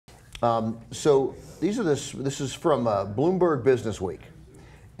So this is from Bloomberg BusinessWeek,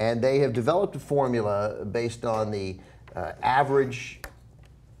 and they have developed a formula based on the average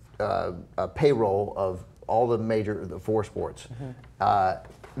payroll of all the four sports.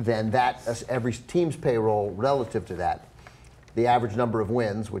 Then every team's payroll relative to that, the average number of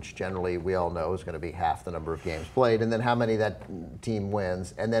wins, which generally we all know is going to be half the number of games played, and then how many that team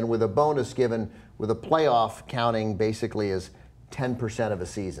wins, and then with a bonus given, with a playoff counting basically as 10% of a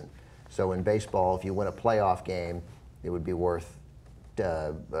season. So in baseball, if you win a playoff game, it would be worth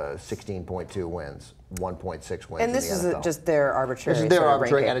 16.2 wins, 1.6 wins. And this is just their arbitrary. This is their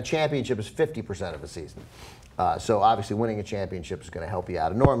arbitrary, and a championship is 50% of a season. So obviously, winning a championship is going to help you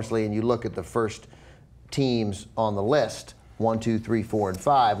out enormously. And you look at the first teams on the list: 1, 2, 3, 4, and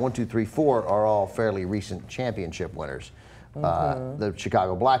 5. 1, 2, 3, 4 are all fairly recent championship winners. The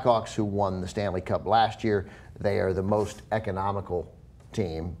Chicago Blackhawks, who won the Stanley Cup last year, they are the most economical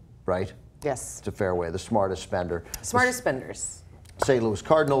team, right? Yes. It's a fair way. The smartest spender. Smartest spenders. St. Louis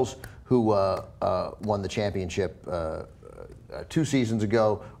Cardinals, who won the championship 2 seasons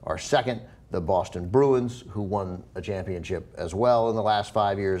ago, are second. The Boston Bruins, who won a championship as well in the last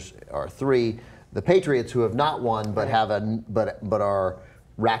 5 years, are 3. The Patriots, who have not won but have but are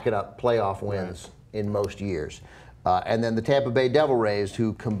racking up playoff wins in most years. And then the Tampa Bay Devil Rays,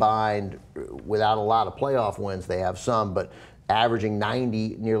 who combined without a lot of playoff wins, they have some, but averaging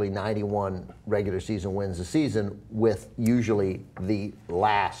nearly 91 regular season wins a season, with usually the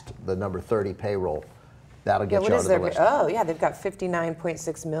number 30 payroll. That'll get you onto the list. Oh, yeah, they've got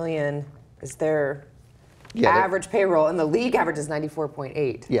 59.6 million is their average payroll, and the league average is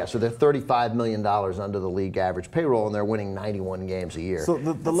 94.8. Yeah, so they're $35 million under the league average payroll, and they're winning 91 games a year. So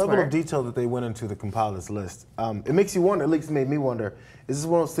the level of detail that they went into to compile this list, it makes you wonder, at least made me wonder, is this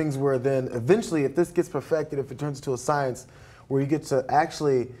one of those things where then eventually, if this gets perfected, if it turns into a science, where you get to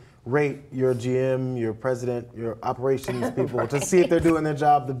actually rate your GM, your president, your operations people to see if they're doing their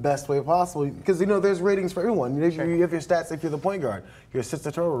job the best way possible? Because, there's ratings for everyone. You have your stats if you're the point guard, your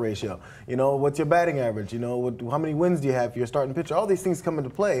assist-to-turnover ratio. What's your batting average? How many wins do you have if you're starting pitcher? All these things come into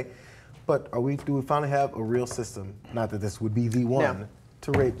play. But do we finally have a real system? Not that this would be the one.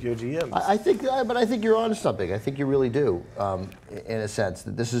 To rate your GMs. I think you're onto something. I think you really do, in a sense,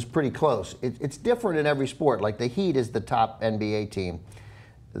 that this is pretty close. It's different in every sport. Like the Heat is the top NBA team.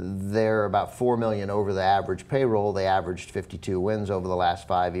 They're about $4 million over the average payroll. They averaged 52 wins over the last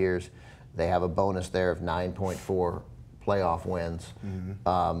 5 years. They have a bonus there of 9.4 playoff wins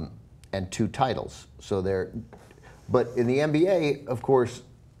and 2 titles. So but in the NBA, of course,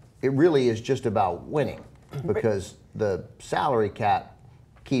 it really is just about winning, because the salary cap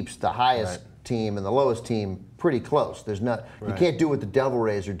keeps the highest team and the lowest team pretty close. There's not you can't do what the Devil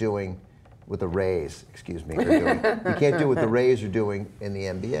Rays are doing with the Rays, excuse me. You can't do what the Rays are doing in the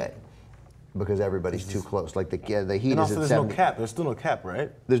NBA, because everybody's too close. Like the Heat and is also at there's no cap. There's still no cap,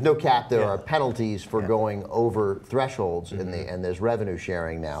 right? There's no cap. There are penalties for going over thresholds and there's revenue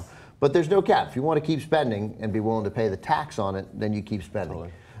sharing now. But there's no cap. If you want to keep spending and be willing to pay the tax on it, then you keep spending.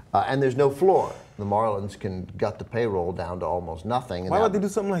 Totally. And there's no floor. The Marlins can gut the payroll down to almost nothing. Why would they do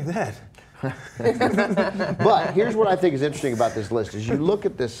something like that? But here's what I think is interesting about this list: is you look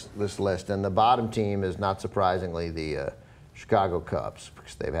at this list, and the bottom team is not surprisingly the Chicago Cubs,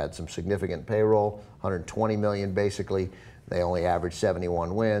 because they've had some significant payroll, 120 million basically. They only average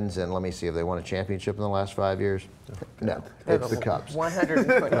 71 wins, and let me see if they won a championship in the last 5 years. No, it's the Cubs.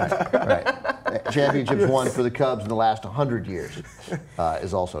 120. Right. Championships won for the Cubs in the last 100 years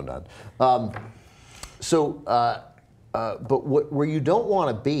is also none. But where you don't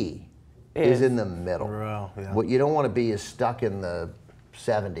want to be is in the middle. What you don't want to be is stuck in the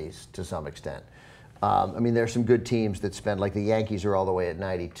 70s to some extent. There's some good teams that spend, like the Yankees are all the way at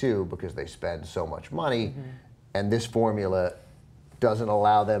 92 because they spend so much money, and this formula doesn't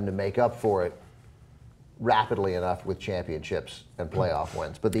allow them to make up for it rapidly enough with championships and playoff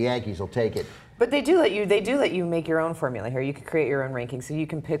wins. But the Yankees will take it. But they do let you make your own formula here. You can create your own rankings, so you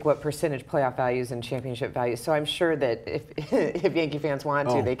can pick what percentage playoff values and championship values. So I'm sure that if Yankee fans want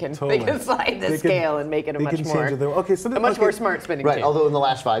to, they can slide the scale and make it a much more smart spending team. Although in the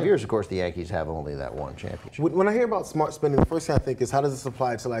last 5 years, of course, the Yankees have only that one championship. When I hear about smart spending, the first thing I think is, how does this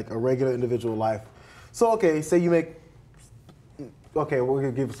apply to like a regular individual life? So say you make, we're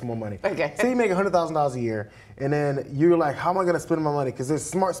gonna give you some more money. Say you make $100,000 a year, and then you're like, how am I gonna spend my money? Because there's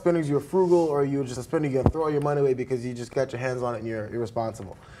smart spenders, you're frugal, or you're just a spender, you're gonna throw your money away because you just got your hands on it and you're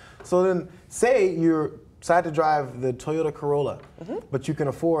irresponsible. So then, say you decide to drive the Toyota Corolla, but you can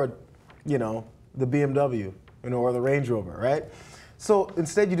afford, the BMW, or the Range Rover, right? So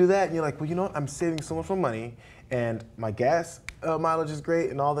instead you do that, and you're like, well, I'm saving so much more money, and my gas mileage is great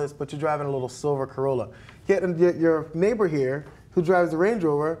and all this, but you're driving a little silver Corolla. Yet your neighbor here, who drives the Range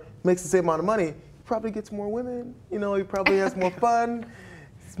Rover, makes the same amount of money. He probably gets more women. You know, he probably has more fun.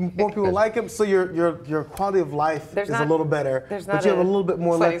 More people like him, so your quality of life is a little better, but you have a little bit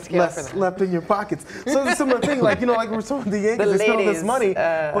more left in your pockets. So it's a similar thing, like like we were talking about the Yankees, they spend all this money,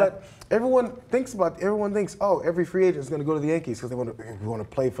 but everyone thinks, oh, every free agent is going to go to the Yankees because they want to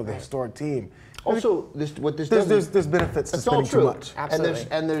play for the historic team. Also, there's benefits to spending too much. Absolutely.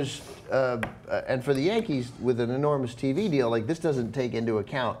 And for the Yankees, with an enormous TV deal, like this doesn't take into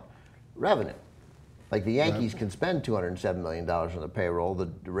account revenue. Like the Yankees can spend $207 million on the payroll. The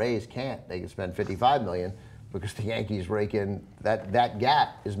Rays can't. They can spend $55 million because the Yankees rake in that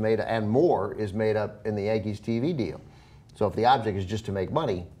gap is made and more is made up in the Yankees TV deal. So if the object is just to make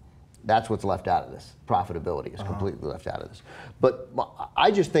money, that's what's left out of this. Profitability is completely left out of this. But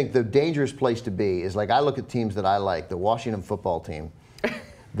I just think the dangerous place to be is, like, I look at teams that I like. The Washington football team.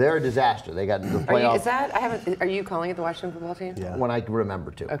 They're a disaster. They got into the playoffs. Are you calling it the Washington football team? Yeah. When I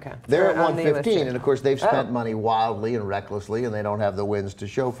remember to. Okay. They're at 115, and of course they've spent money wildly and recklessly, and they don't have the wins to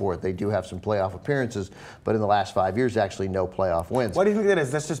show for it. They do have some playoff appearances, but in the last 5 years, actually no playoff wins. Why do you think that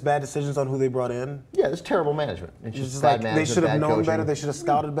is? That's just bad decisions on who they brought in? Yeah, it's terrible management. It's just bad like management, they should have known coaching. better. They should have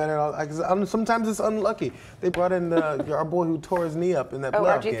scouted better. Sometimes it's unlucky. They brought in our boy who tore his knee up in that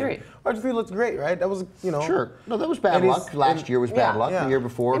playoff RG3. game. RG3 looked great, right? That was, Sure. No, that was bad luck. Last year was bad luck. The year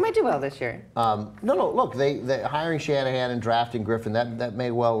before. They might do well this year. No. Look, they hiring Shanahan and drafting Griffin, that may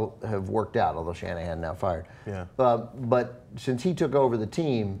well have worked out, although Shanahan now fired. Yeah. But since he took over the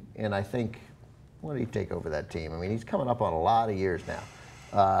team, and I think, when did he take over that team? I mean, he's coming up on a lot of years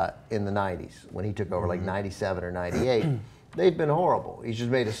now. In the 90s, when he took over, like 97 or 98, they've been horrible. He's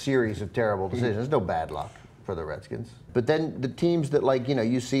just made a series of terrible decisions. There's no bad luck for the Redskins. But then the teams that,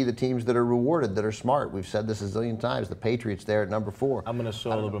 you see the teams that are rewarded, that are smart. We've said this a zillion times. The Patriots there at number 4. I'm going to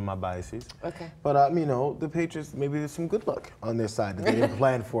show a little bit of my biases. Okay. But, the Patriots, maybe there's some good luck on their side that they didn't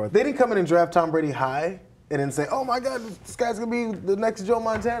plan for. They didn't come in and draft Tom Brady high and then say, oh my God, this guy's going to be the next Joe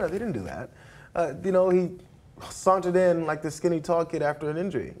Montana. They didn't do that. He sauntered in like the skinny tall kid after an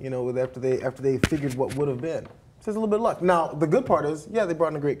injury, after they figured what would have been. So there's a little bit of luck. Now, the good part is, they brought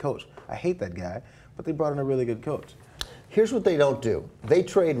in a great coach. I hate that guy, but they brought in a really good coach. Here's what they don't do. They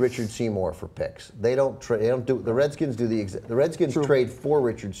trade Richard Seymour for picks. The Redskins do the Redskins trade for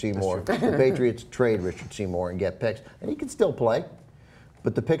Richard Seymour. The Patriots trade Richard Seymour and get picks. And he can still play,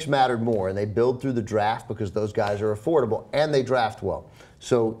 but the picks mattered more, and they build through the draft because those guys are affordable and they draft well.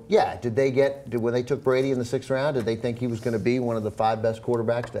 So, when they took Brady in the 6th round, did they think he was going to be one of the 5 best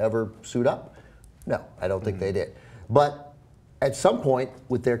quarterbacks to ever suit up? No, I don't think they did. But at some point,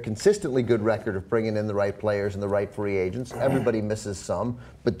 with their consistently good record of bringing in the right players and the right free agents, everybody misses some,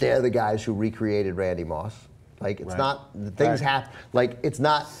 but they're the guys who recreated Randy Moss. Like, it's not, things happen, like, it's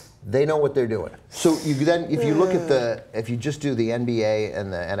not, they know what they're doing. So if you just do the NBA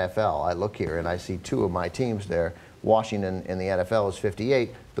and the NFL, I look here and I see 2 of my teams there. Washington in the NFL is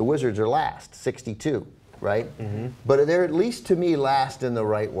 58. The Wizards are last, 62, right? Mm-hmm. But they're at least, to me, last in the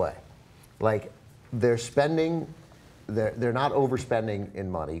right way. Like, they're spending, they're not overspending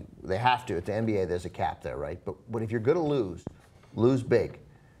in money. They have to. At the NBA, there's a cap there, right? But if you're going to lose big.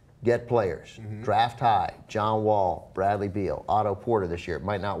 Get players. Draft high. John Wall, Bradley Beal, Otto Porter this year. It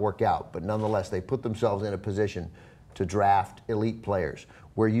might not work out, but nonetheless, they put themselves in a position to draft elite players.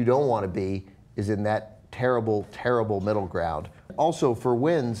 Where you don't want to be is in that terrible, terrible middle ground. Also, for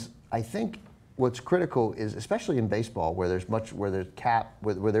wins, I think what's critical is, especially in baseball, where there is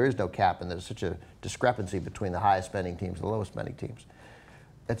no cap, and there's such a discrepancy between the highest spending teams and the lowest spending teams.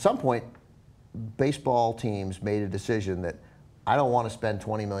 At some point, baseball teams made a decision that I don't want to spend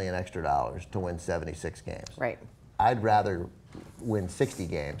 $20 million extra to win 76 games. Right. I'd rather win 60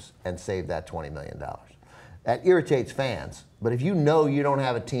 games and save that $20 million. That irritates fans, but if you know you don't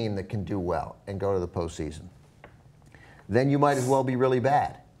have a team that can do well and go to the postseason, then you might as well be really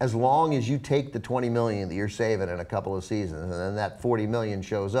bad. As long as you take the $20 million that you're saving in a couple of seasons, and then that $40 million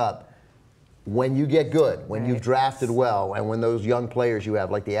shows up when you get good, when you've drafted well, and when those young players you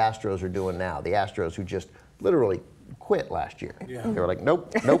have, like the Astros are doing now, the Astros who just literally quit last year. Yeah. They were like,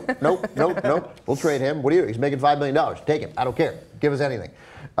 nope, we'll trade him. He's making $5 million. Take him. I don't care. Give us anything.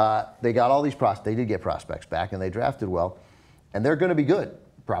 They got all these prospects. They did get prospects back, and they drafted well, and they're going to be good.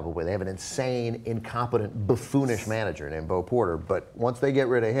 Probably. They have an insane, incompetent, buffoonish manager named Bo Porter, but once they get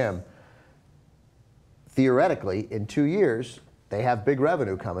rid of him, theoretically, in 2 years, they have big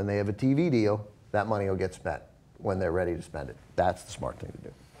revenue coming. They have a TV deal. That money will get spent when they're ready to spend it. That's the smart thing to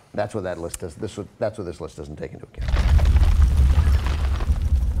do. That's what that list does. That's what this list doesn't take into account.